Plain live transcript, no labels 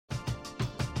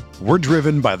We're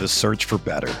driven by the search for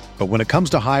better. But when it comes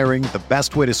to hiring, the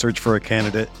best way to search for a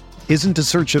candidate isn't to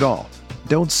search at all.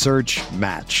 Don't search,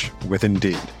 match with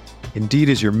Indeed. Indeed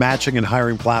is your matching and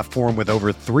hiring platform with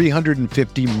over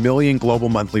 350 million global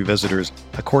monthly visitors,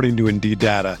 according to Indeed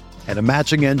data, and a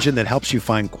matching engine that helps you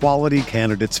find quality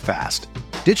candidates fast.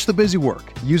 Ditch the busy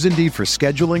work. Use Indeed for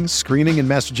scheduling, screening, and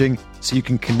messaging so you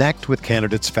can connect with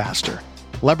candidates faster.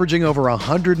 Leveraging over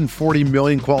 140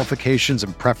 million qualifications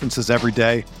and preferences every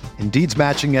day, Indeed's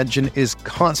matching engine is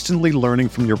constantly learning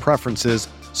from your preferences,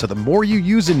 so the more you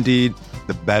use Indeed,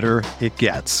 the better it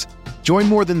gets. Join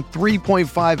more than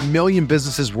 3.5 million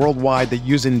businesses worldwide that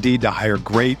use Indeed to hire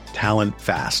great talent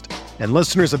fast. And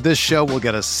listeners of this show will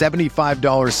get a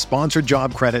 $75 sponsored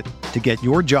job credit to get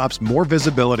your jobs more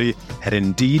visibility at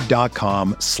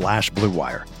Indeed.com/Blue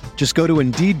Wire. Just go to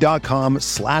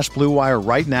Indeed.com/Blue Wire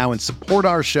right now and support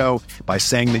our show by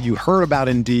saying that you heard about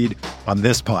Indeed on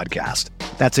this podcast.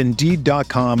 That's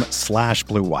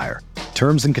Indeed.com/Blue Wire.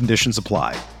 Terms and conditions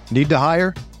apply. Need to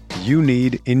hire? You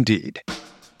need Indeed.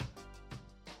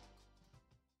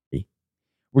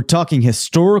 We're talking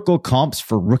historical comps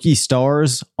for rookie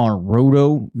stars on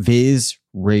RotoViz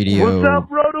Radio. What's up,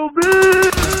 RotoViz?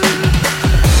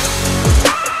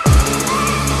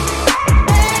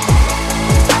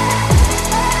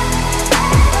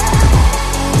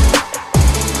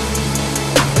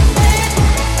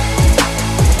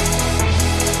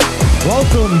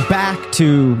 Welcome back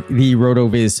to the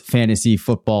RotoViz Fantasy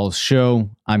Football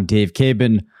Show. I'm Dave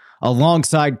Cabin.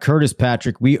 Alongside Curtis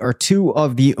Patrick, we are two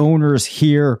of the owners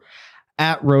here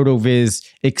at RotoViz.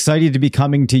 Excited to be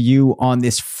coming to you on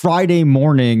this Friday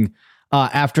morning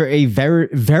after a very,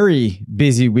 very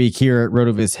busy week here at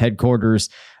RotoViz headquarters,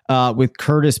 with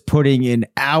Curtis putting in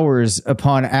hours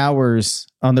upon hours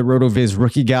on the RotoViz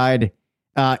rookie guide.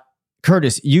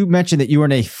 Curtis, you mentioned that you were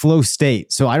in a flow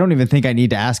state, so I don't even think I need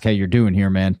to ask how you're doing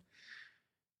here, man.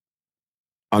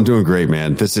 I'm doing great,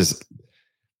 man.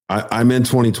 I'm in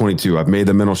 2022. I've made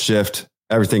the mental shift,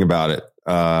 everything about it.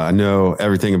 I know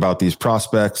everything about these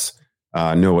prospects.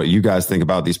 I know what you guys think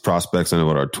about these prospects. I know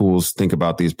what our tools think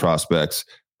about these prospects.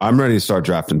 I'm ready to start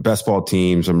drafting best ball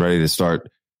teams. I'm ready to start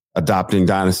adopting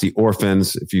dynasty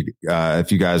orphans. If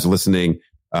you guys listening,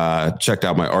 checked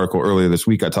out my article earlier this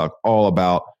week, I talked all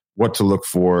about what to look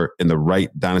for in the right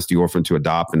dynasty orphan to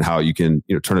adopt and how you can,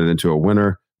 turn it into a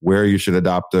winner, where you should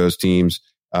adopt those teams.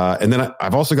 And then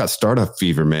I've also got startup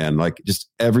fever, man. Like just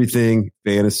everything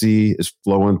fantasy is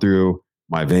flowing through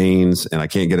my veins and I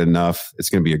can't get enough. It's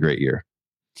going to be a great year.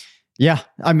 Yeah.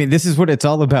 I mean, this is what it's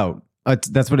all about.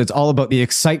 That's what it's all about. The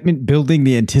excitement building,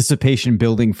 the anticipation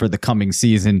building for the coming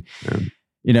season.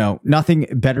 Yeah. Nothing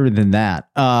better than that.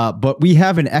 But we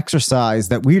have an exercise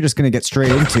that we're just going to get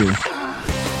straight into.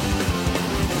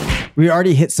 We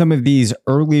already hit some of these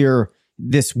earlier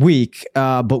this week,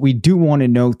 but we do want to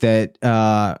note that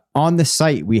on the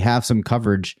site, we have some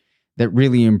coverage that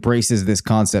really embraces this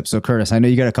concept. So Curtis, I know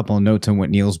you got a couple of notes on what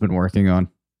Neil's been working on.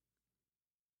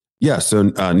 Yeah. So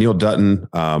Neil Dutton,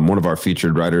 one of our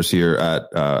featured writers here at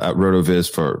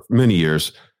RotoViz for many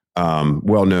years,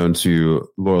 well known to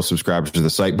loyal subscribers to the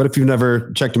site. But if you've never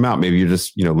checked him out, maybe you're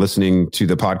just, listening to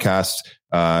the podcast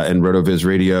and RotoViz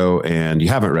Radio and you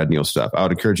haven't read Neil's stuff, I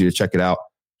would encourage you to check it out.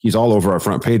 He's all over our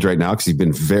front page right now because he's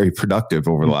been very productive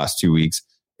over the last 2 weeks.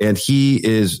 And he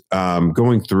is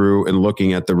going through and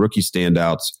looking at the rookie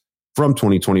standouts from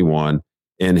 2021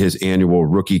 in his annual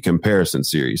rookie comparison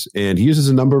series. And he uses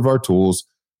a number of our tools,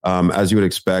 as you would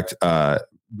expect,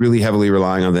 really heavily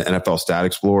relying on the NFL Stat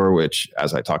Explorer, which,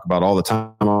 as I talk about all the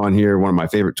time on here, one of my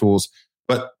favorite tools,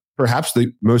 but perhaps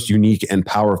the most unique and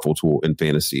powerful tool in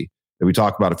fantasy that we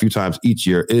talk about a few times each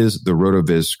year is the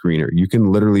RotoViz screener. You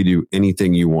can literally do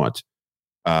anything you want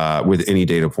with any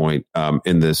data point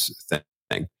in this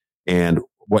thing. And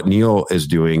what Neil is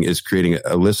doing is creating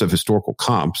a list of historical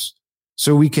comps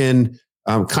so we can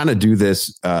kind of do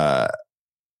this,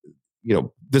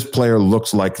 this player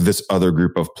looks like this other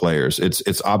group of players.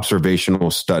 It's observational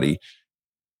study.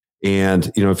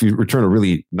 And, if you return a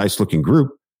really nice looking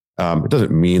group, it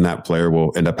doesn't mean that player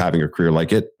will end up having a career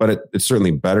like it, but it's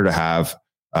certainly better to have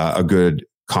a good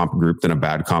comp group than a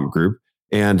bad comp group.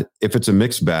 And if it's a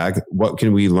mixed bag, what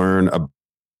can we learn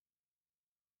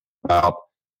about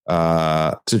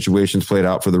situations played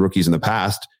out for the rookies in the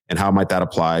past and how might that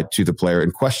apply to the player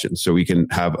in question? So we can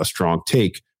have a strong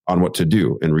take on what to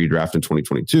do in redraft in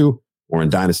 2022 or in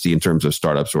dynasty in terms of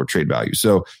startups or trade value.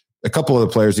 So a couple of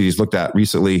the players that he's looked at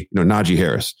recently, Najee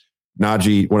Harris.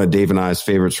 Najee, one of Dave and I's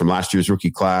favorites from last year's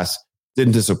rookie class,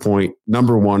 didn't disappoint.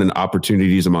 Number one in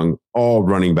opportunities among all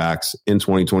running backs in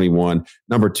 2021.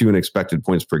 Number two in expected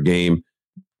points per game.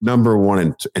 Number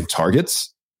one in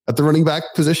targets at the running back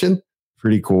position.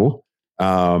 Pretty cool.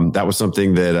 That was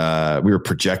something that we were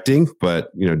projecting, but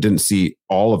didn't see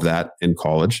all of that in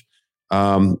college.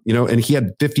 And he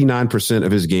had 59%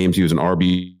 of his games. He was an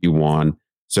RB1.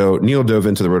 So Neil dove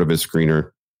into the RotoViz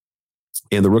screener,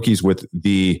 and the rookies with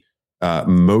the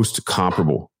most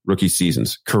comparable rookie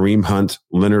seasons: Kareem Hunt,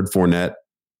 Leonard Fournette,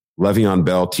 Le'Veon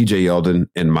Bell, TJ Yeldon,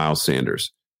 and Miles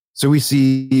Sanders. So we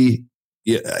see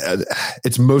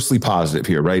it's mostly positive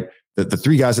here, right? The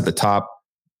three guys at the top,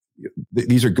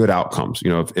 these are good outcomes.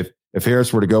 If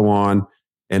Harris were to go on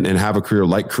and have a career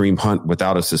like Kareem Hunt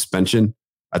without a suspension,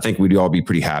 I think we'd all be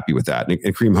pretty happy with that.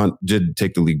 And Kareem Hunt did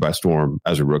take the league by storm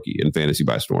as a rookie in fantasy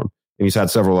by storm. And he's had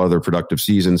several other productive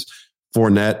seasons.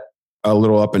 Fournette, a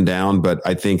little up and down, but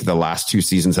I think the last 2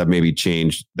 seasons have maybe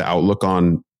changed the outlook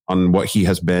on what he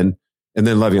has been. And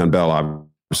then Le'Veon Bell,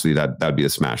 obviously that'd be a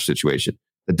smash situation.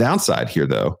 The downside here,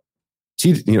 though,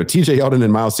 TJ Yeldon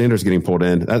and Miles Sanders getting pulled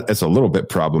in, that's a little bit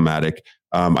problematic.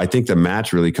 I think the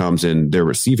match really comes in their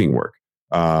receiving work.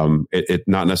 It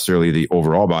not necessarily the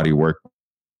overall body work,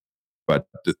 but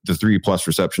the 3+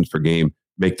 receptions per game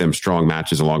make them strong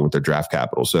matches along with their draft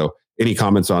capital. So any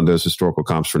comments on those historical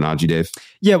comps for Najee, Dave?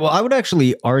 Yeah, well, I would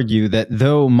actually argue that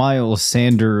though Miles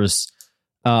Sanders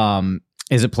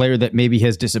is a player that maybe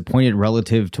has disappointed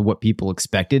relative to what people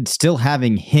expected, still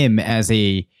having him as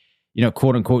a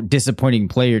quote unquote disappointing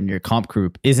player in your comp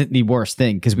group isn't the worst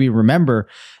thing, because we remember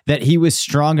that he was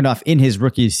strong enough in his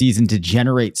rookie season to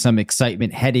generate some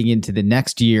excitement heading into the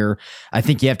next year. I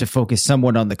think you have to focus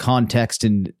somewhat on the context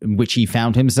in which he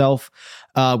found himself,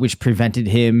 which prevented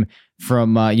him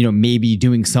from, maybe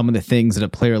doing some of the things that a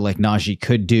player like Najee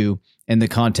could do in the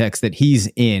context that he's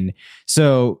in.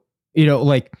 So,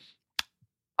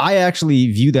 I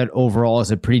actually view that overall as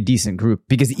a pretty decent group,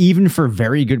 because even for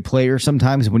very good players,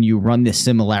 sometimes when you run this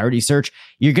similarity search,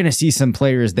 you're going to see some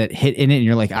players that hit in it and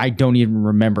you're like, I don't even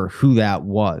remember who that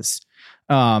was.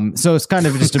 So it's kind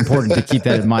of just important to keep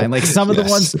that in mind. Like some of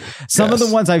the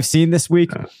ones I've seen this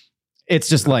week, it's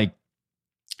just like,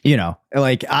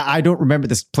 I don't remember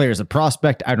this player as a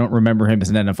prospect. I don't remember him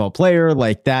as an NFL player.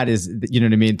 Like that is, you know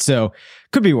what I mean? So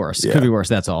could be worse. Yeah. Could be worse.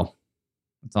 That's all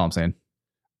I'm saying.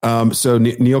 So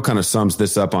Neil kind of sums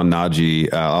this up on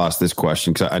Najee. I'll ask this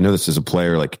question because I know this is a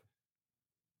player, like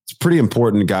it's a pretty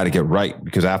important guy to get right,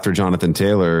 because after Jonathan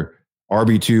Taylor,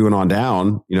 RB2 and on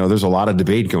down, there's a lot of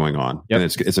debate going on. Yep.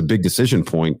 And it's a big decision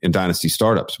point in dynasty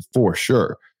startups for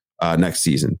sure next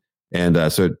season. And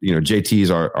so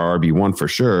JT's our RB1 for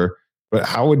sure. But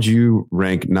how would you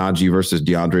rank Najee versus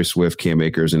DeAndre Swift, Cam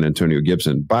Akers, and Antonio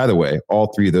Gibson? By the way,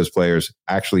 all 3 of those players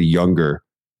actually younger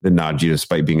than Najee,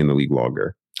 despite being in the league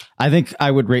longer. I think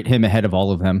I would rate him ahead of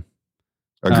all of them.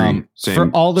 Agreed. For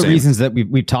all the reasons that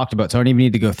we've talked about. So I don't even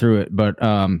need to go through it. But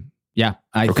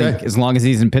I think as long as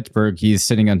he's in Pittsburgh, he's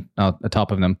sitting on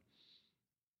top of them.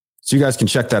 So you guys can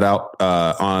check that out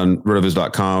on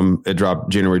rotoviz.com. It dropped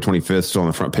January 25th, still on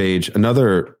the front page.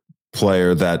 Another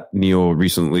player that Neil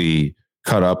recently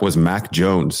cut up was Mac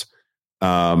Jones.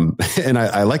 And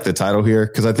I like the title here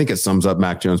because I think it sums up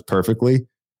Mac Jones perfectly.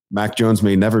 Mac Jones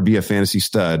may never be a fantasy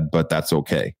stud, but that's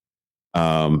okay.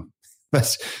 It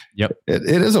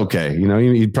is okay.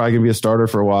 He's probably gonna be a starter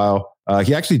for a while.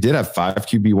 He actually did have 5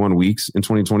 QB1 weeks in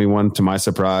 2021, to my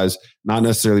surprise. Not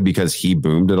necessarily because he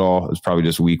boomed at all. It was probably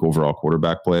just weak overall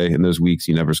quarterback play. In those weeks,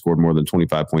 he never scored more than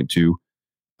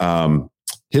 25.2.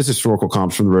 His historical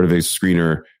comps from the RotoViz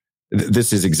screener,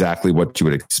 this is exactly what you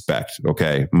would expect.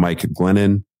 Okay, Mike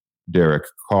Glennon, Derek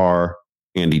Carr,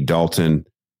 Andy Dalton,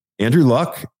 Andrew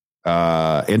Luck.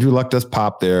 Andrew Luck does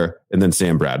pop there, and then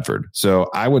Sam Bradford. So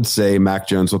I would say Mac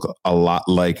Jones look a lot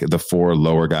like the 4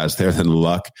 lower guys there than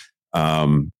Luck.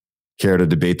 Care to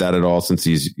debate that at all, since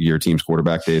he's your team's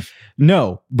quarterback, Dave?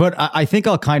 No, but I think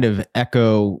I'll kind of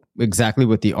echo exactly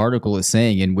what the article is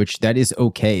saying, in which that is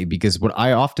okay, because what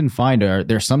I often find are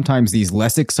there's sometimes these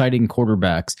less exciting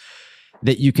quarterbacks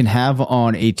that you can have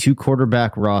on a 2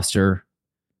 quarterback roster.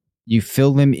 You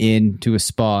fill them into a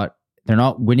spot. They're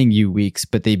not winning you weeks,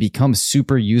 but they become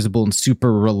super usable and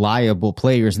super reliable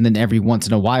players. And then every once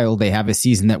in a while, they have a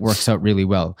season that works out really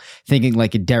well. Thinking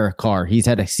like a Derek Carr, he's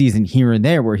had a season here and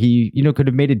there where he, could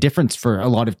have made a difference for a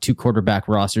lot of 2 quarterback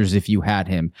rosters if you had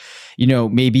him.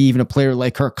 Maybe even a player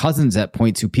like Kirk Cousins at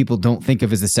points, who people don't think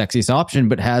of as the sexiest option,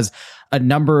 but has a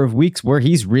number of weeks where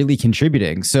he's really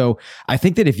contributing. So I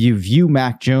think that if you view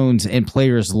Mac Jones and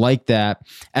players like that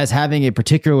as having a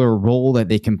particular role that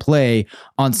they can play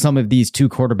on some of these 2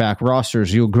 quarterback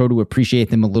rosters, you'll grow to appreciate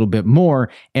them a little bit more,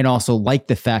 and also like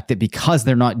the fact that because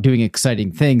they're not doing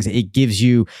exciting things, it gives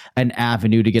you an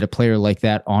avenue to get a player like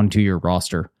that onto your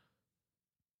roster.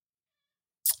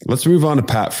 Let's move on to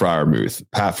Pat Freiermuth.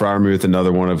 Pat Freiermuth,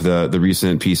 another one of the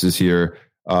recent pieces here.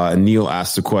 And Neil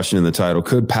asked the question in the title,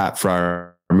 could Pat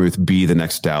Freiermuth be the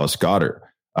next Dallas Goedert?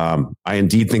 I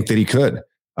indeed think that he could.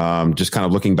 Just kind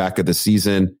of looking back at the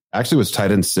season, actually was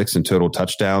tight end 6 in total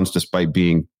touchdowns, despite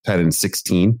being tight end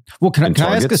 16. Well, can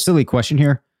I ask a silly question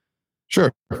here?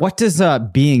 Sure. What does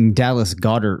being Dallas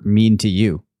Goedert mean to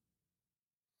you?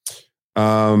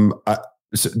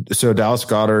 So Dallas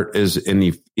Goedert is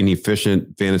an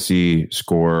inefficient fantasy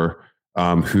scorer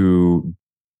who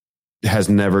has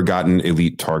never gotten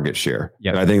elite target share.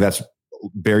 Yep. And I think that's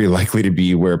very likely to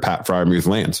be where Pat Freiermuth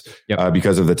lands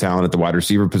because of the talent at the wide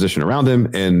receiver position around him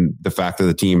and the fact that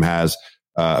the team has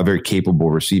a very capable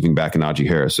receiving back in Najee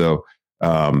Harris. So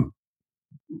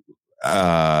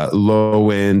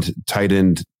low end tight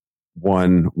end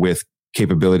 1 with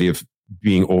capability of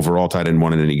being overall tight end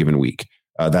 1 in any given week.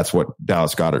 That's what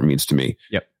Dallas Goedert means to me.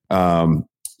 Yep.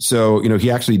 So,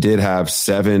 he actually did have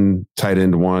 7 tight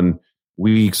end 1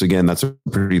 weeks. Again, that's a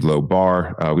pretty low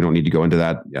bar. We don't need to go into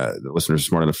that. The listeners are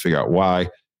smart enough to figure out why.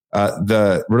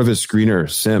 The RotoViz screener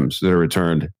Sims that are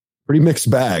returned, pretty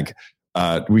mixed bag.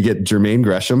 We get Jermaine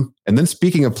Gresham. And then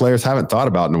speaking of players I haven't thought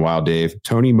about in a while, Dave,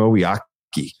 Tony Moeaki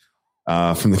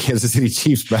from the Kansas City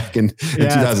Chiefs back in 2010.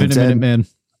 It's been a minute, man.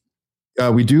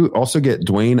 We do also get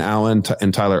Dwayne Allen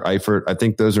and Tyler Eifert. I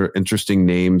think those are interesting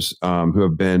names who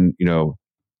have been,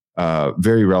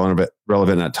 very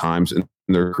relevant at times in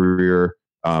their career.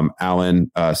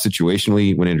 Allen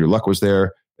situationally when Andrew Luck was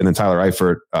there, and then Tyler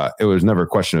Eifert. It was never a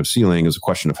question of ceiling; it was a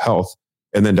question of health.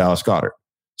 And then Dallas Goedert.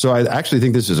 So I actually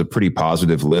think this is a pretty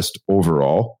positive list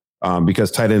overall because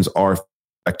tight ends are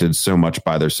affected so much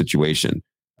by their situation.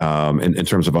 In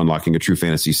terms of unlocking a true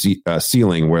fantasy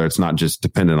ceiling where it's not just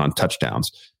dependent on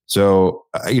touchdowns. So,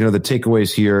 the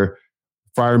takeaways here,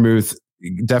 Freiermuth,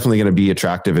 definitely going to be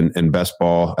attractive in best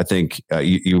ball. I think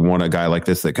you want a guy like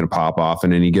this that can pop off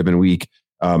in any given week.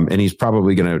 And he's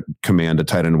probably going to command a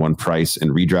tight end 1 price in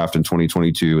redraft in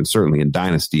 2022 and certainly in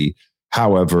Dynasty.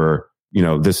 However,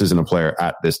 this isn't a player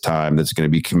at this time that's going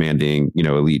to be commanding,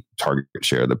 elite target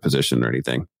share of the position or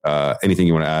anything. Anything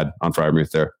you want to add on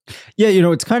Freiermuth there? Yeah,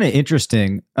 it's kind of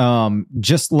interesting.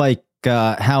 Just like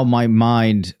how my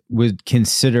mind would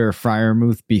consider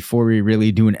Freiermuth before we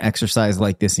really do an exercise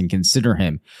like this and consider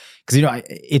him. Because,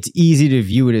 it's easy to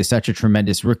view it as such a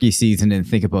tremendous rookie season and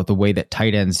think about the way that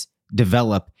tight ends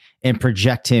develop and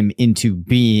project him into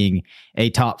being a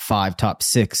top 5, top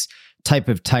 6 type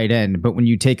of tight end. But when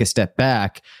you take a step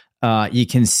back, you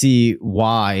can see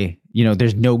why,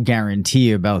 there's no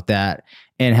guarantee about that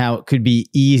and how it could be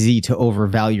easy to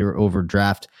overvalue or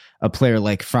overdraft a player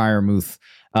like Freiermuth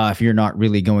if you're not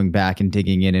really going back and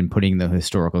digging in and putting the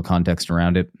historical context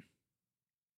around it.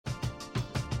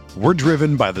 We're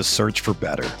driven by the search for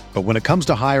better. But when it comes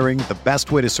to hiring, the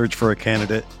best way to search for a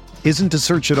candidate isn't to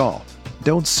search at all.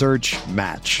 Don't search,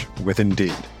 match with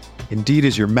Indeed. Indeed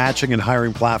is your matching and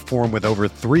hiring platform with over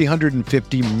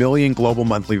 350 million global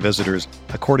monthly visitors,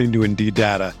 according to Indeed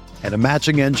data, and a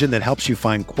matching engine that helps you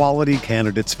find quality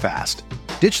candidates fast.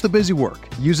 Ditch the busy work.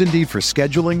 Use Indeed for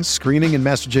scheduling, screening, and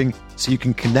messaging so you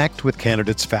can connect with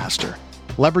candidates faster.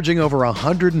 Leveraging over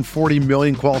 140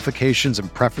 million qualifications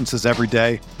and preferences every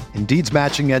day, Indeed's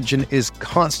matching engine is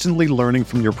constantly learning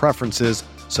from your preferences,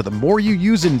 so the more you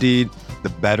use Indeed, the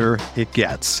better it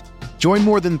gets. Join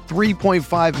more than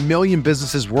 3.5 million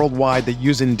businesses worldwide that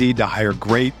use Indeed to hire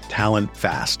great talent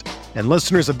fast. And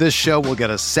listeners of this show will get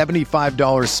a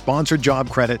 $75 sponsored job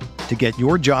credit to get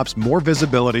your jobs more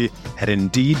visibility at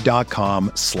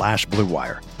Indeed.com/Blue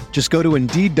Wire. Just go to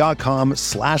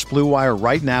Indeed.com/Blue Wire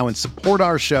right now and support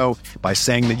our show by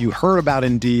saying that you heard about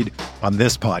Indeed on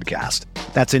this podcast.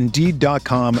 That's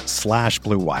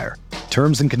Indeed.com/Blue Wire.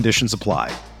 Terms and conditions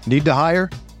apply. Need to hire?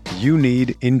 You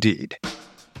need Indeed.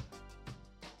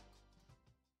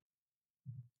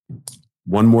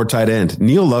 One more tight end.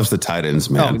 Neil loves the tight ends,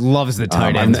 man. Oh, loves the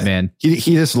tight ends, man.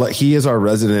 He is our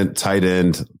resident tight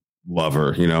end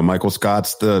lover. Michael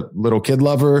Scott's the little kid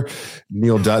lover.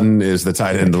 Neil Dutton is the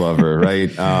tight end lover, right?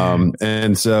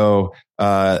 And so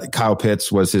Kyle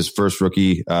Pitts was his first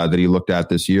rookie that he looked at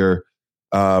this year.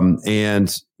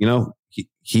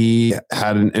 He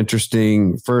had an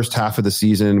interesting first half of the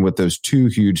season with those 2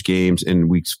 huge games in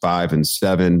weeks 5 and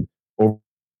 7,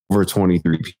 over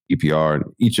 23 PPR in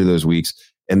each of those weeks.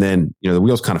 And then, the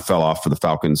wheels kind of fell off for the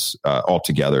Falcons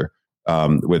altogether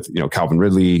with, Calvin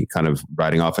Ridley kind of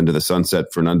riding off into the sunset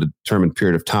for an undetermined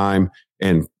period of time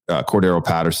and Cordero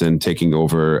Patterson taking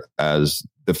over as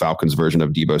the Falcons version of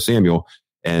Deebo Samuel.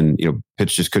 And,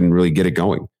 Pitts just couldn't really get it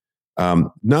going.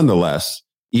 Nonetheless,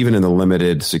 even in the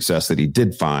limited success that he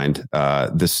did find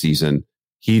this season,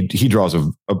 he draws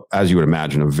as you would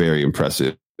imagine, a very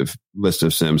impressive list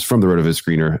of Sims from the RotoViz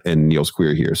screener and Neil's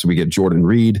query here. So we get Jordan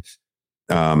Reed,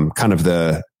 kind of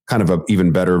a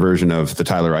even better version of the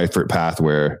Tyler Eifert path,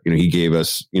 where he gave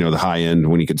us the high end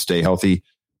when he could stay healthy.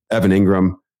 Evan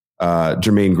Ingram,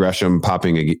 Jermaine Gresham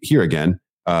popping here again,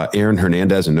 Aaron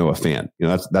Hernandez and Noah Fant.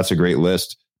 That's a great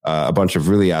list. A bunch of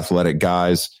really athletic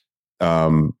guys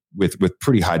with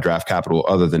pretty high draft capital,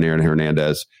 other than Aaron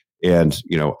Hernandez. And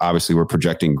obviously we're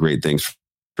projecting great things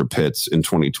for Pitts in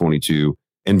 2022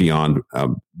 and beyond.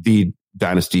 The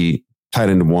dynasty tight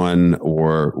end 1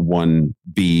 or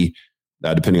 1B,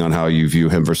 depending on how you view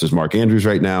him versus Mark Andrews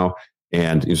right now.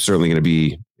 And he's certainly going to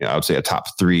be, I would say, a top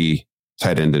 3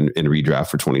 tight end in redraft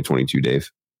for 2022,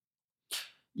 Dave.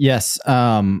 Yes.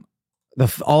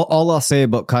 All I'll say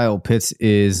about Kyle Pitts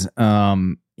is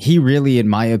he really, in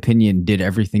my opinion, did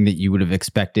everything that you would have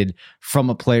expected from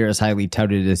a player as highly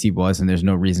touted as he was, and there's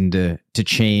no reason to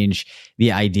change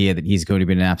the idea that he's going to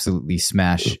be an absolutely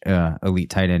smash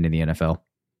elite tight end in the NFL.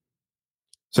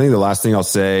 So I think the last thing I'll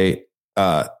say,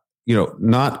 not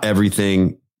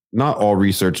all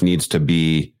research needs to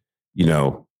be,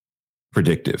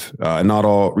 predictive. Not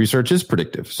all research is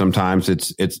predictive. Sometimes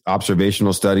it's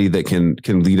observational study that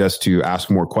can lead us to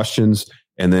ask more questions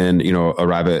and then,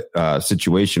 arrive at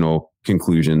situational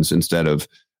conclusions instead of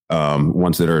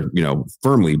ones that are,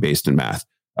 firmly based in math.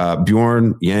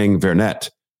 Bjorn Yang Vernet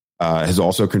is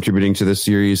also contributing to this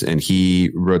series, and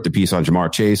he wrote the piece on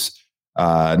Ja'Marr Chase,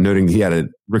 noting that he had a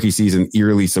rookie season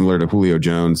eerily similar to Julio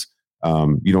Jones.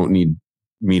 You don't need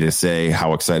me to say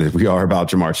how excited we are about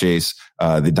Ja'Marr Chase,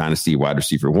 the dynasty wide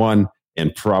receiver 1,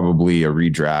 and probably a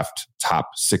redraft top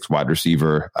 6 wide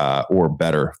receiver or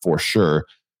better for sure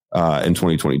in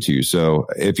 2022. So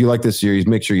if you like this series,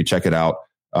 make sure you check it out.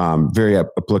 Very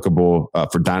applicable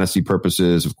for dynasty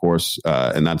purposes, of course,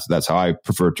 and that's how I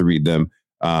prefer to read them.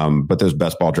 But those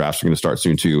best ball drafts are going to start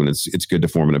soon too, and it's good to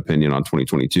form an opinion on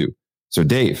 2022. So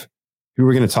Dave, who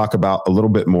we're going to talk about a little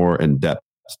bit more in depth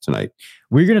tonight?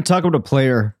 We're going to talk about a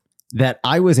player that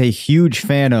I was a huge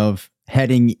fan of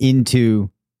heading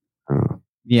into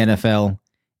the NFL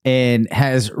and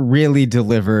has really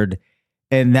delivered.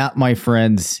 And that, my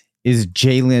friends, is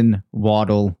Jaylen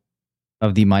Waddle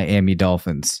of the Miami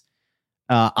Dolphins.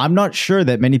 I'm not sure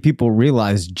that many people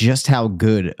realize just how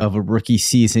good of a rookie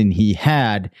season he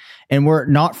had. And were it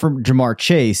not for Ja'Marr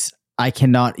Chase, I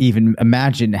cannot even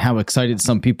imagine how excited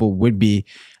some people would be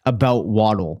about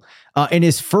Waddle. In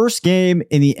his first game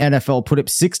in the NFL, put up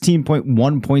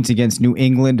 16.1 points against New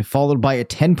England, followed by a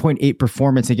 10.8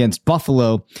 performance against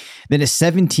Buffalo, then a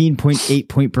 17.8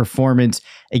 point performance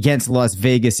against Las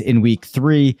Vegas in week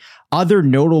 3. Other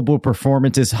notable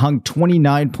performances: hung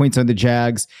 29 points on the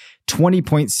Jags,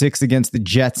 20.6 against the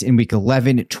Jets in week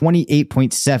 11,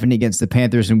 28.7 against the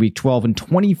Panthers in week 12, and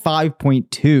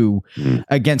 25.2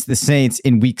 against the Saints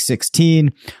in week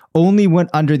 16. Only went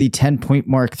under the 10-point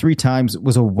mark 3 times,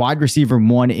 was a wide receiver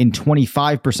 1 in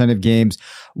 25% of games,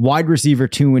 wide receiver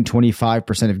 2 in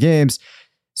 25% of games.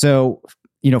 So,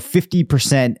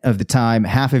 50% of the time,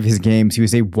 half of his games, he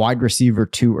was a wide receiver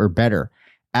 2 or better.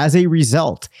 As a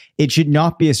result, it should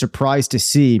not be a surprise to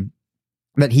see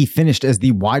that he finished as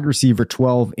the wide receiver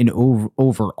 12 in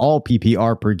overall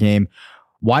PPR per game,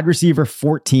 wide receiver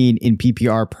 14 in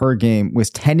PPR per game, was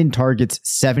 10 in targets,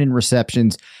 7 in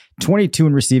receptions, 22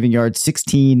 in receiving yards,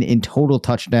 16 in total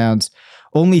touchdowns,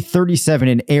 only 37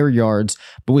 in air yards,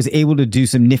 but was able to do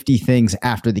some nifty things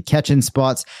after the catch-in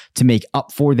spots to make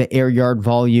up for the air yard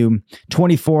volume,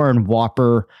 24 in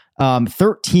Whopper,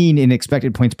 13 in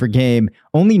expected points per game,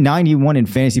 only 91 in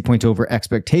fantasy points over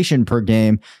expectation per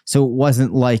game. So it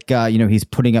wasn't like, he's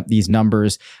putting up these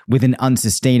numbers with an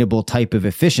unsustainable type of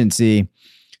efficiency.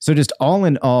 So just all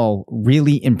in all,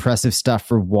 really impressive stuff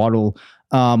for Waddle.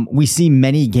 We see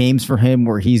many games for him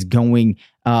where he's going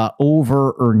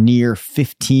over or near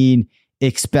 15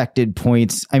 expected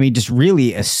points. I mean, just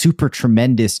really a super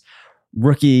tremendous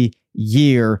rookie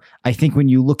year. I think when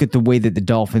you look at the way that the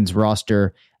Dolphins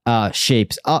roster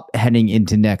shapes up heading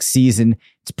into next season,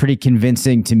 it's pretty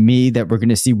convincing to me that we're going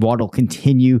to see Waddle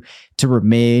continue to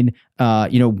remain,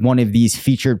 one of these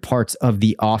featured parts of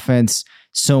the offense.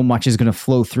 So much is going to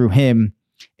flow through him.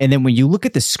 And then when you look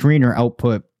at the screener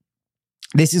output,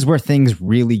 this is where things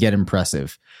really get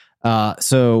impressive.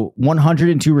 So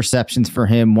 102 receptions for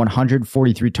him,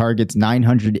 143 targets,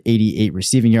 988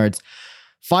 receiving yards,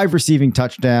 5 receiving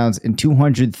touchdowns, and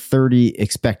 230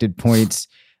 expected points.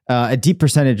 A deep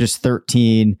percentage is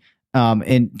 13,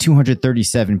 and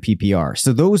 237 PPR.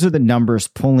 So those are the numbers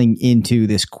pulling into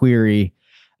this query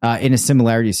in a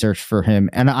similarity search for him.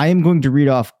 And I am going to read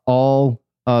off all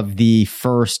of the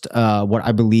first, what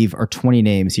I believe are 20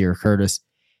 names here, Curtis.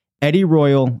 Eddie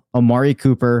Royal, Amari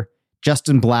Cooper,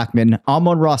 Justin Blackman,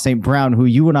 Amon-Ra St. Brown, who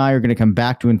you and I are going to come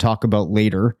back to and talk about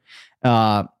later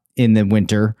in the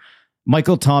winter.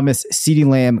 Michael Thomas, CeeDee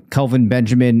Lamb, Kelvin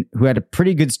Benjamin, who had a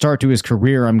pretty good start to his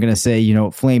career. I'm going to say,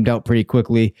 flamed out pretty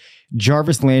quickly.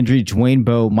 Jarvis Landry, Dwayne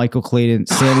Bowe, Michael Clayton,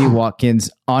 Sammy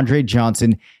Watkins, Andre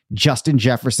Johnson, Justin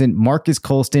Jefferson, Marcus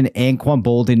Colston, Anquan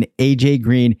Bolden, AJ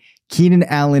Green, Keenan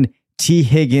Allen, T.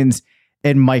 Higgins,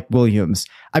 and Mike Williams.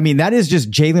 I mean, that is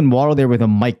just Jalen Waddle there with a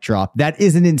mic drop. That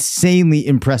is an insanely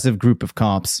impressive group of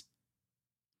comps.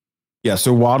 Yeah,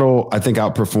 so Waddle, I think,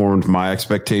 outperformed my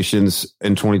expectations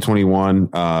in 2021.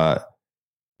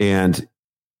 And,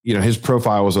 his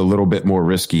profile was a little bit more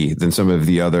risky than some of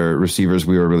the other receivers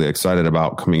we were really excited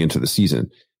about coming into the season.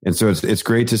 And so it's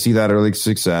great to see that early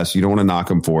success. You don't want to knock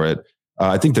him for it.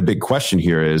 I think the big question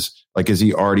here is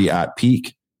he already at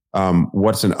peak?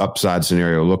 What's an upside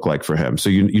scenario look like for him? So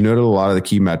you noted a lot of the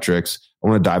key metrics. I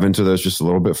want to dive into those just a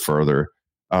little bit further.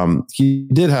 He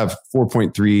did have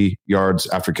 4.3 yards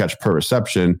after catch per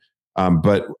reception,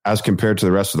 but as compared to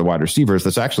the rest of the wide receivers,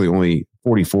 that's actually only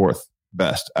 44th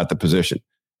best at the position.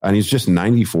 And he's just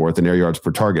 94th in air yards per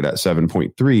target at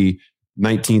 7.3,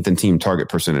 19th in team target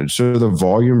percentage. So the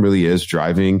volume really is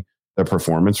driving the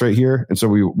performance right here. And so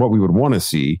what we would want to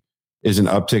see is an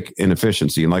uptick in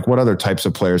efficiency. And what other types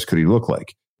of players could he look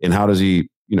like? And how does he,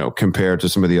 compare to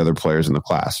some of the other players in the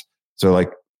class? So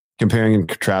comparing and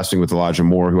contrasting with Elijah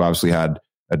Moore, who obviously had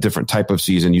a different type of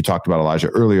season. You talked about Elijah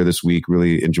earlier this week,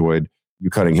 really enjoyed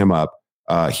you cutting him up.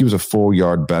 He was a full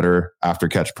yard better after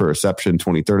catch per reception,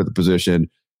 23rd at the position,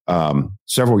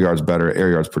 several yards better,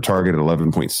 air yards per target at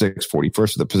 11.6,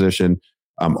 41st at the position.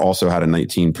 Also had a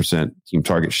 19% team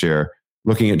target share.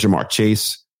 Looking at Jamar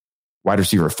Chase, wide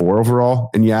receiver 4 overall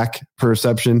in YAC per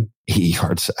reception, 80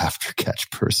 yards after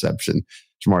catch per reception.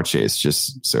 Jamar Chase,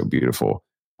 just so beautiful.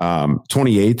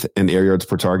 28th in air yards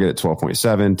per target at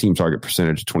 12.7, team target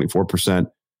percentage 24%.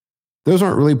 Those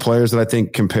aren't really players that I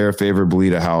think compare favorably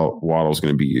to how Waddle is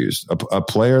going to be used. A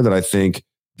player that I think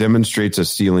demonstrates a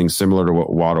ceiling similar to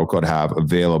what Waddle could have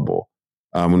available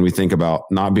when we think about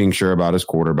not being sure about his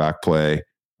quarterback play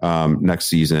next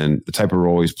season, the type of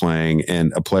role he's playing,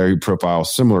 and a player who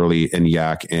profiles similarly in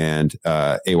YAC and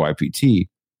AYPT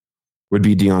would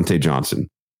be Deontay Johnson.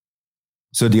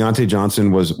 So Deontay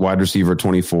Johnson was wide receiver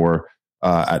 24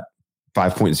 at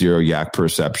 5.0 YAC per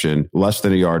reception, less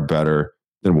than a yard better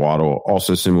than Waddle,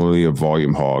 also similarly a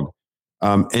volume hog.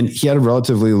 And he had a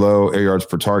relatively low air yards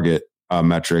per target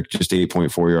metric, just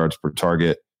 8.4 yards per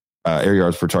target, air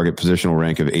yards per target positional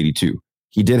rank of 82.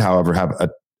 He did, however, have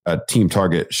a team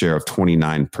target share of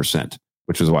 29%,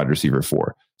 which was wide receiver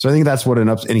 4. So I think that's what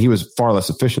and he was far less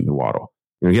efficient than Waddle.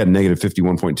 He had negative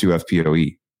 51.2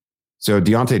 FPOE. So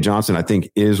Deontay Johnson, I think,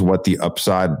 is what the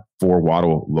upside for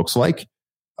Waddle looks like.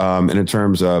 And in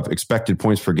terms of expected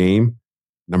points per game,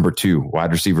 number 2,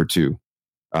 wide receiver 2,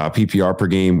 PPR per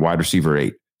game, wide receiver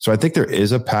 8. So I think there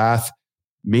is a path,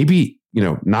 maybe,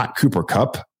 not Cooper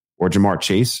Kupp or Jamar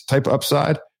Chase type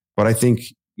upside, but I think,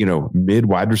 mid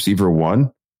wide receiver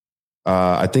 1,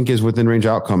 I think is within range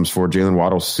outcomes for Jalen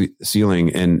Waddle's ceiling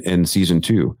in season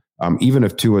 2. Even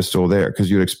if Tua is still there, because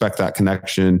you'd expect that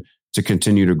connection to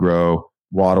continue to grow,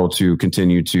 Waddle to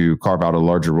continue to carve out a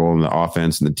larger role in the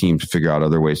offense and the team to figure out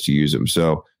other ways to use him.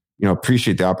 So,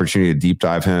 appreciate the opportunity to deep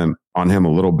dive on him a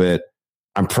little bit.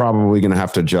 I'm probably going to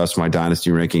have to adjust my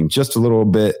dynasty ranking just a little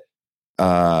bit.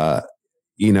 The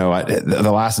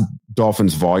last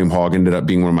Dolphins volume hog ended up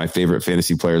being one of my favorite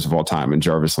fantasy players of all time in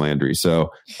Jarvis Landry.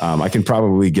 So I can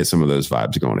probably get some of those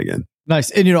vibes going again.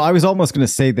 Nice. And, I was almost going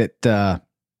to say that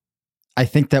I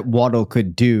think that Waddle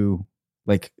could do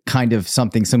kind of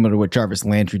something similar to what Jarvis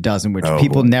Landry does, in which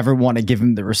people never want to give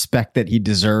him the respect that he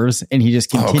deserves. And he just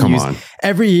continues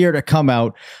every year to come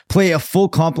out, play a full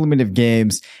complement of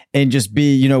games, and just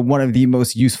be, one of the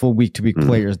most useful week-to-week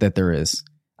players that there is.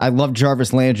 I love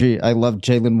Jarvis Landry. I love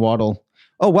Jalen Waddle.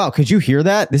 Oh, wow. Could you hear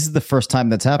that? This is the first time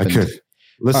that's happened. I could.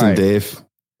 Listen, right. Dave.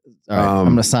 All right. I'm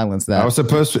going to silence that. I was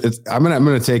supposed to. I'm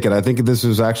going to take it. I think this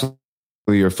was actually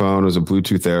your phone. It was a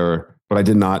Bluetooth error. But I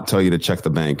did not tell you to check the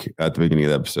bank at the beginning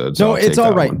of the episode. So no, it's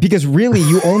all right. Because really,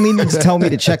 you only need to tell me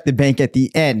to check the bank at the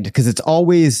end, because it's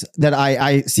always that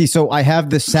I see. So I have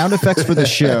the sound effects for the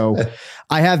show.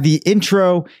 I have the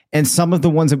intro and some of the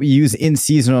ones that we use in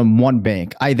season on one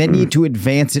bank. I then need to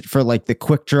advance it for the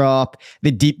quick drop,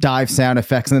 the deep dive sound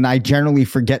effects. And then I generally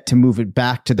forget to move it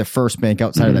back to the first bank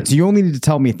outside of that. So you only need to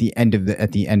tell me at the end of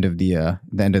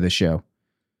the show.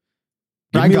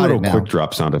 Give me a little quick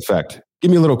drop sound effect. Give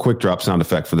me a little quick drop sound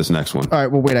effect for this next one. All right.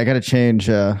 Well, wait, I got to change.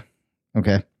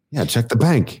 Okay. Yeah, check the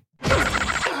bank. All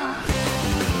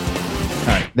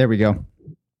right, there we go.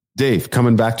 Dave,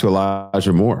 coming back to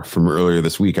Elijah Moore from earlier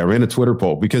this week, I ran a Twitter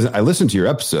poll because I listened to your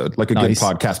episode like a good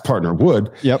podcast partner would.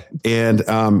 Yep. And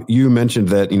you mentioned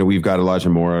that, we've got Elijah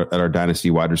Moore at our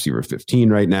Dynasty wide receiver 15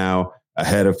 right now,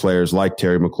 ahead of players like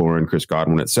Terry McLaurin, Chris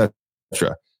Godwin, et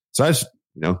cetera. So I just,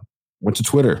 went to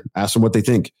Twitter, asked them what they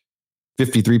think.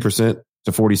 53%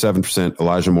 to 47%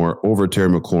 Elijah Moore over Terry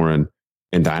McLaurin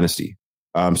in Dynasty.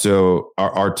 So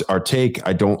our take,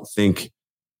 I don't think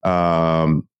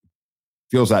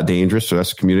feels that dangerous. So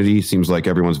that's the community. Seems like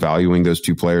everyone's valuing those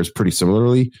two players pretty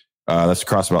similarly. That's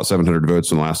across about 700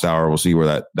 votes in the last hour. We'll see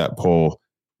where that poll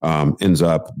ends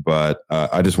up. But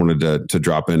I just wanted to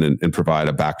drop in and provide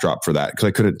a backdrop for that because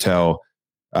I couldn't tell.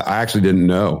 I actually didn't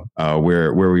know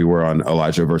where we were on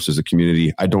Elijah versus the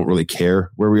community. I don't really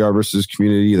care where we are versus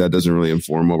community. That doesn't really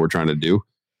inform what we're trying to do.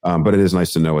 But it is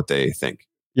nice to know what they think.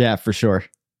 Yeah, for sure.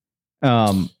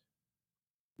 Yeah,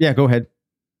 go ahead.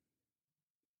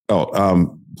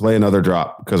 Play another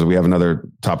drop because we have another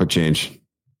topic change.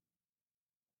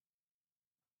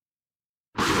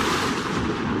 All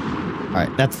right,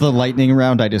 that's the lightning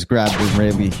round. I just grabbed a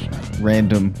really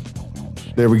random.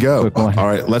 There we go. All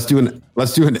right, let's do an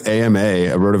AMA,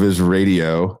 a RotoViz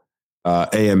Radio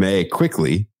AMA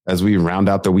quickly as we round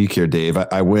out the week here, Dave.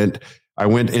 I went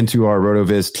into our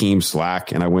RotoViz team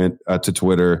Slack and I went to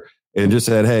Twitter and just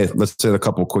said, hey, let's say a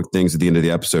couple quick things at the end of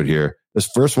the episode here. This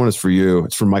first one is for you.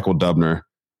 It's from Michael Dubner.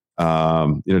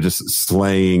 Just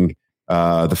slaying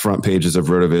the front pages of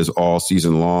RotoViz all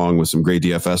season long with some great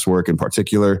DFS work in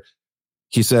particular.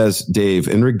 He says, Dave,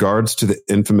 in regards to the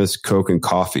infamous Coke and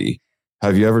coffee,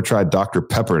 have you ever tried Dr.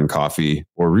 Pepper and coffee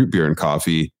or root beer and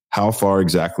coffee? How far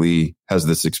exactly has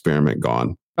this experiment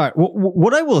gone? All right.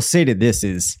 What I will say to this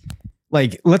is,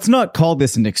 let's not call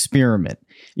this an experiment.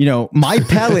 My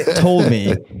palate told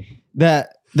me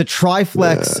that the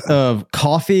triflex of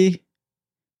coffee,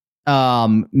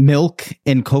 milk,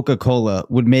 and Coca-Cola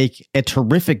would make a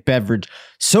terrific beverage.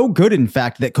 So good, in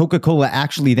fact, that Coca-Cola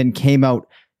actually then came out,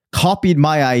 copied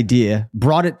my idea,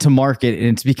 brought it to market, and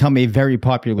it's become a very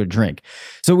popular drink.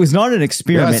 So it was not an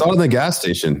experiment. Yeah, I saw it in the gas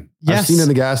station. Yes. I've seen it in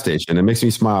the gas station. It makes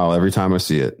me smile every time I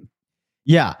see it.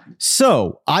 Yeah.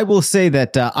 So I will say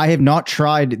that I have not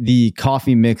tried the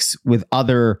coffee mix with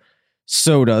other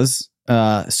sodas.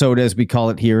 Soda, as we call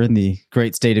it here in the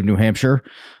great state of New Hampshire.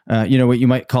 What you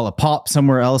might call a pop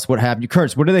somewhere else. What have you?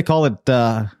 Kurtz, what do they call it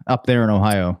up there in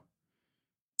Ohio?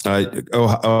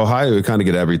 Ohio, we kind of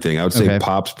get everything. I would say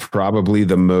pop's probably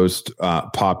the most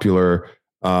popular.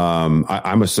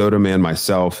 I'm a soda man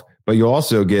myself, but you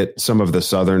also get some of the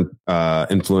southern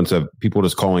influence of people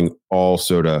just calling all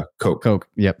soda Coke. Coke,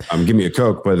 yep. Give me a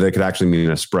Coke, but they could actually mean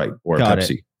a Sprite or a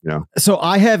Pepsi. So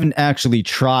I haven't actually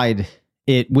tried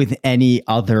it with any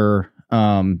other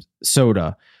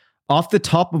soda. Off the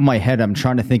top of my head, I'm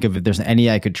trying to think of if there's any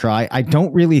I could try. I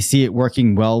don't really see it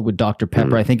working well with Dr.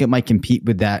 Pepper. I think it might compete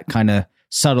with that kind of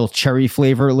subtle cherry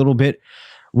flavor a little bit.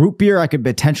 Root beer, I could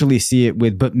potentially see it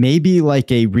with, but maybe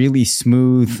like a really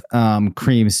smooth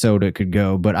cream soda could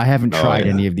go. But I haven't tried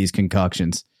any of these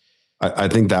concoctions. I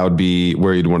think that would be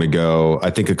where you'd want to go.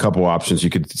 I think a couple options you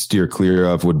could steer clear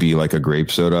of would be like a grape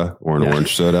soda or an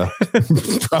orange soda.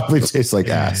 Probably tastes like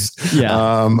ass.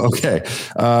 Yeah. Okay.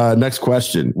 Next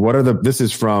question. This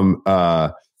is from, which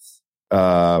one do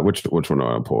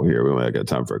I want to pull here? We only got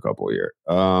time for a couple here.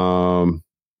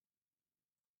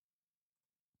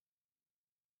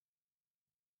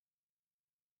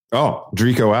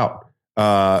 Drico out.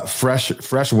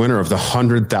 Fresh winner of the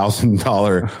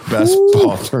 $100,000 best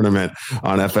ball tournament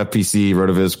on FFPC.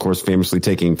 RotoViz, of course, famously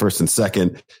taking first and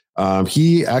second.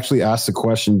 He actually asked the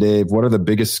question, Dave, what are the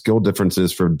biggest skill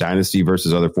differences for Dynasty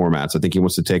versus other formats? I think he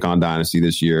wants to take on Dynasty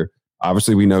this year.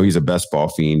 Obviously, we know he's a best ball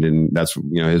fiend, and that's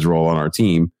his role on our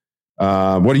team.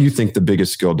 What do you think the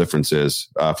biggest skill difference is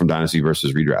from Dynasty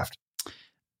versus redraft?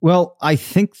 Well, I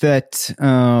think that,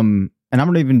 and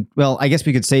I guess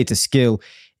we could say it's a skill,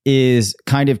 is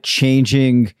kind of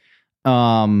changing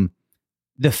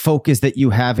the focus that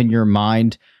you have in your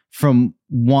mind from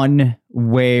one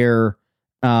where,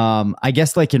 I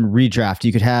guess like in redraft,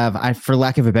 you could have, for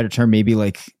lack of a better term, maybe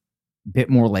like a bit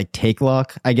more like take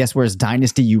luck, I guess, whereas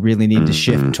Dynasty, you really need to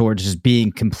shift towards just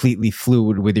being completely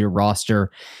fluid with your roster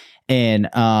and,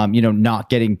 not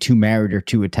getting too married or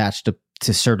too attached to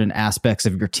certain aspects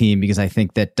of your team, because I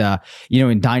think that,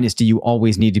 in Dynasty, you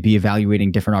always need to be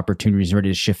evaluating different opportunities, ready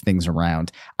to shift things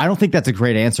around. I don't think that's a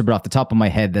great answer, but off the top of my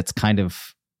head, that's kind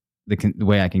of the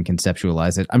way I can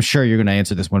conceptualize it. I'm sure you're going to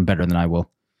answer this one better than I will.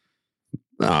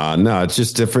 No, it's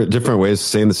just different ways of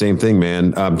saying the same thing,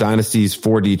 man. Dynasty's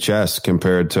 4D chess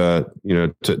compared to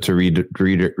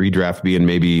redraft being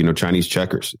maybe Chinese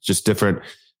checkers. It's just different.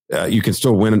 You can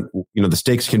still win. The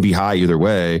stakes can be high either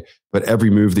way, but every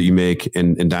move that you make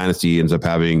in Dynasty ends up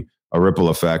having a ripple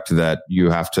effect that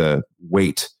you have to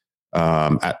weight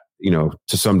to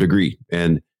some degree,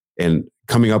 and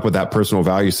coming up with that personal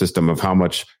value system of how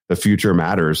much the future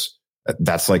matters.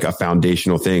 That's like a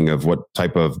foundational thing of what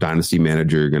type of dynasty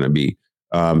manager you're going to be.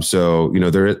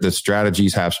 The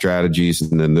strategies have strategies,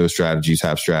 and then those strategies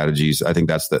have strategies. I think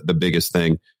that's the biggest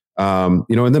thing. And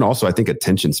then also I think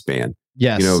attention span.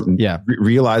 Yes.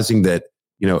 Realizing that,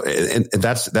 and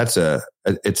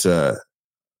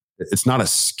it's not a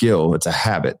skill, it's a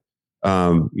habit.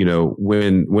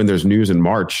 When there's news in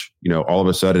March, all of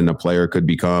a sudden a player could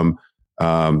become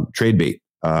trade bait.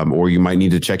 Or you might need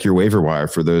to check your waiver wire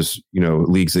for those,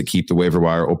 leagues that keep the waiver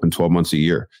wire open 12 months a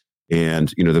year. And,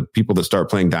 the people that start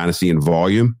playing Dynasty in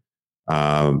volume,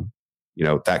 that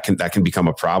can become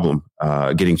a problem,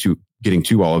 getting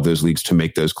to all of those leagues to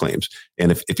make those claims.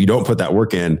 And if you don't put that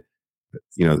work in,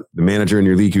 the manager in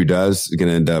your league who does is going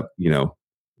to end up,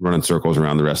 running circles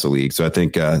around the rest of the league. So I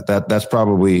think that's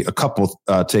probably a couple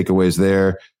takeaways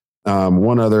there.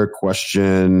 One other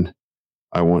question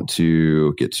I want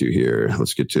to get to here.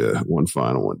 Let's get to one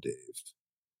final one, Dave.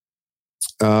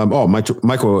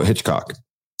 Michael Hitchcock,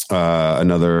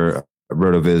 another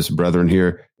RotoViz brethren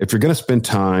here. If you're going to spend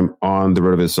time on the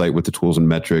RotoViz site with the tools and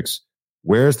metrics,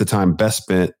 where's the time best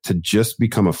spent to just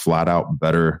become a flat out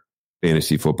better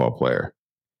fantasy football player?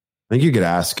 I think you could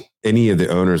ask any of the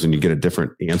owners and you get a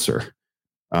different answer.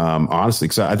 Honestly,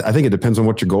 because I think it depends on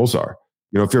what your goals are.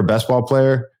 If you're a best ball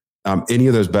player, any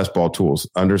of those best ball tools,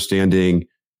 understanding,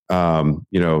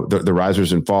 the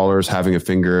risers and fallers, having a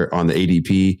finger on the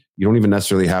ADP. You don't even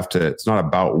necessarily have to, it's not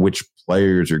about which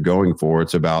players you're going for.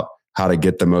 It's about how to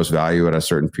get the most value at a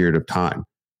certain period of time.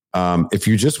 If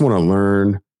you just want to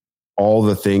learn all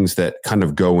the things that kind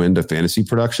of go into fantasy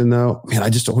production though, man, I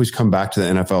just always come back to the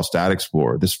NFL Stat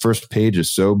Explorer. This first page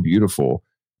is so beautiful.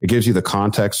 It gives you the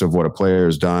context of what a player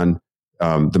has done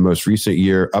the most recent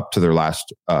year up to their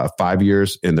last 5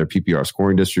 years in their PPR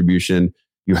scoring distribution.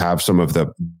 You have some of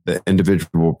the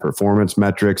individual performance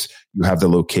metrics. You have the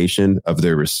location of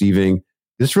their receiving.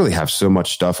 Just really have so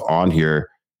much stuff on here.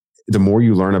 The more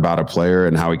you learn about a player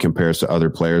and how he compares to other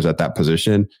players at that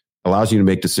position, allows you to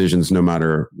make decisions no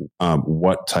matter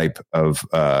what type of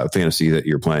fantasy that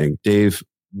you're playing. Dave,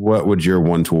 what would your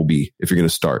one tool be if you're going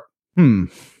to start?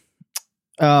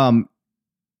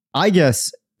 I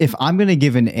guess if I'm going to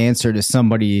give an answer to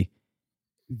somebody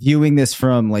viewing this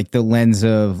from like the lens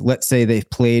of, let's say they've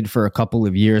played for a couple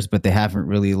of years, but they haven't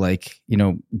really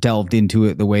delved into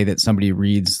it the way that somebody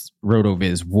reads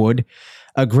RotoViz would,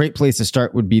 a great place to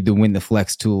start would be the Win the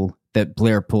Flex tool that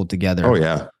Blair pulled together. Oh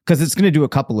yeah. Because it's going to do a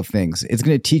couple of things. It's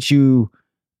going to teach you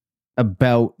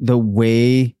about the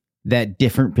way that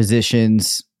different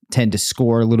positions tend to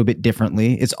score a little bit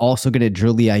differently. It's also going to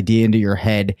drill the idea into your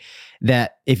head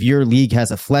that if your league has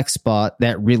a flex spot,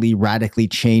 that really radically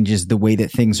changes the way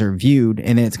that things are viewed.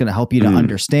 And then it's going to help you to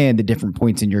understand the different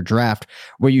points in your draft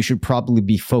where you should probably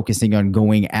be focusing on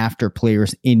going after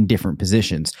players in different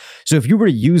positions. So if you were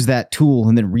to use that tool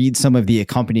and then read some of the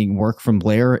accompanying work from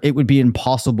Blair, it would be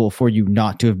impossible for you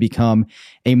not to have become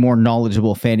a more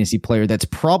knowledgeable fantasy player that's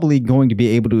probably going to be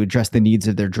able to address the needs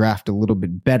of their draft a little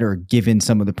bit better given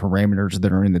some of the parameters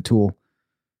that are in the tool.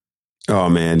 Oh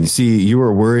man, you see, you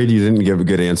were worried you didn't give a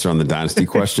good answer on the dynasty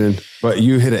question, but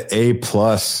you hit an A+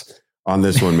 on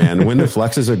this one, man. Win the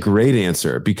Flex is a great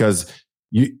answer because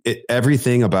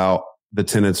everything about the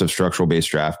tenets of structural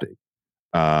based drafting,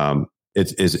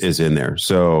 is in there.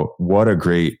 So what a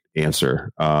great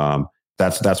answer.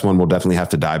 That's one we'll definitely have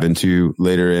to dive into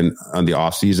later on the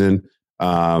off season.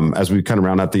 As we kind of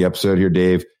round out the episode here,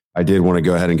 Dave, I did want to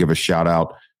go ahead and give a shout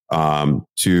out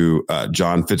to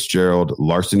John Fitzgerald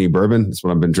Larceny Bourbon. That's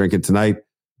what I've been drinking tonight.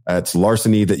 It's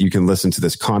larceny that you can listen to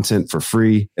this content for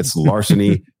free. It's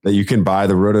larceny that you can buy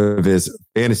the RotoViz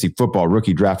Fantasy Football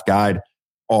Rookie Draft Guide,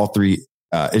 all 3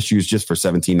 issues just for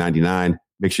 $17.99.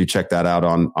 Make sure you check that out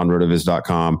on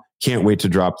rotoviz.com. Can't wait to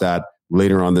drop that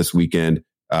later on this weekend.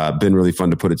 Been really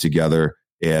fun to put it together.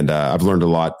 And I've learned a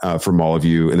lot from all of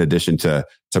you in addition to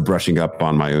brushing up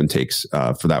on my own takes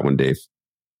for that one, Dave.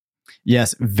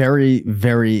 Yes, very,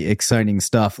 very exciting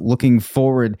stuff. Looking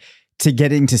forward to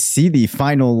getting to see the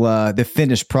final, the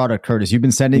finished product, Curtis. You've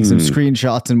been sending some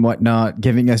screenshots and whatnot,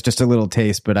 giving us just a little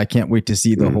taste, but I can't wait to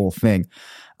see the whole thing.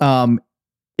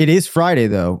 It is Friday,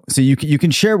 though, so you can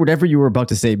share whatever you were about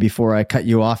to say before I cut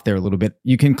you off there a little bit.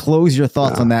 You can close your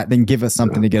thoughts on that, then give us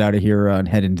something to get out of here and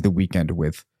head into the weekend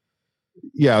with.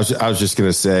 Yeah, I was just going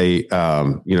to say,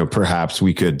 perhaps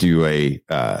we could do a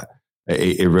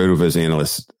RotoViz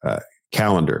analyst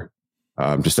calendar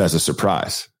just as a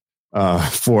surprise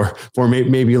for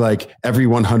maybe like every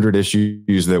 100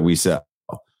 issues that we sell.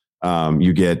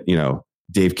 You get,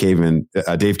 Dave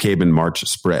Caban March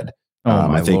spread.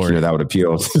 I think Lord. That would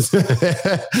appeal.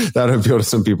 That would appeal to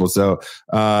some people. So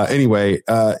anyway,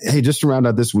 hey, just to round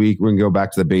out this week, we're gonna go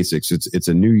back to the basics. It's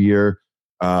a new year.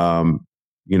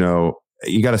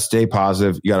 You got to stay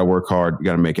positive. You got to work hard. You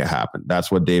got to make it happen.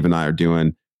 That's what Dave and I are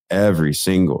doing every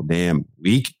single damn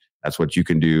week. That's what you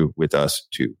can do with us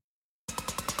too.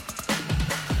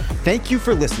 Thank you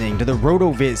for listening to the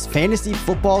RotoViz Fantasy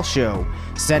Football Show.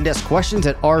 Send us questions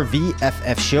at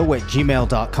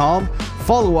rvffshow@gmail.com.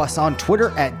 Follow us on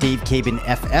Twitter at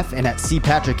DaveCabanFF and at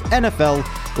CPatrickNFL.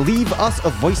 Leave us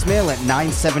a voicemail at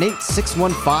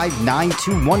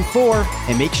 978-615-9214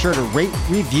 and make sure to rate,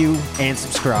 review, and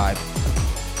subscribe.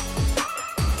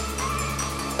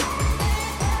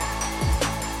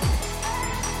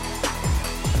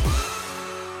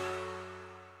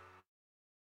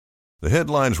 The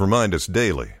headlines remind us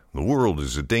daily, the world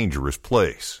is a dangerous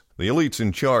place. The elites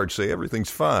in charge say everything's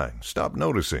fine, stop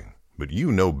noticing. But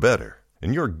you know better.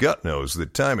 And your gut knows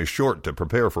that time is short to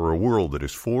prepare for a world that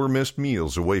is 4 missed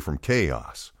meals away from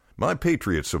chaos. My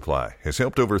Patriot Supply has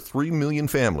helped over 3 million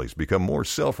families become more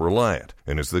self-reliant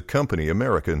and is the company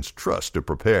Americans trust to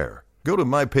prepare. Go to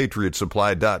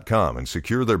MyPatriotSupply.com and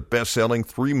secure their best-selling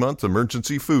 3-month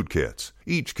emergency food kits.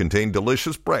 Each contain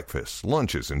delicious breakfasts,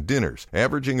 lunches, and dinners,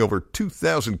 averaging over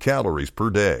 2,000 calories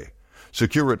per day.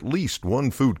 Secure at least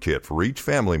 1 food kit for each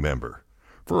family member.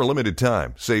 For a limited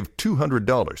time, save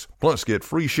 $200, plus get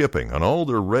free shipping on all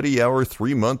their Ready Hour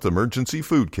 3-month emergency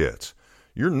food kits.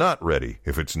 You're not ready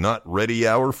if it's not Ready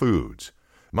Hour Foods.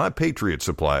 My Patriot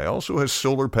Supply also has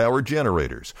solar power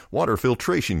generators, water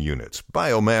filtration units,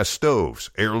 biomass stoves,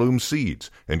 heirloom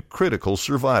seeds, and critical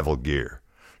survival gear.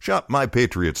 Shop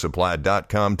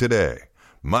MyPatriotSupply.com today.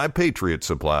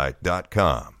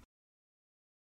 MyPatriotSupply.com.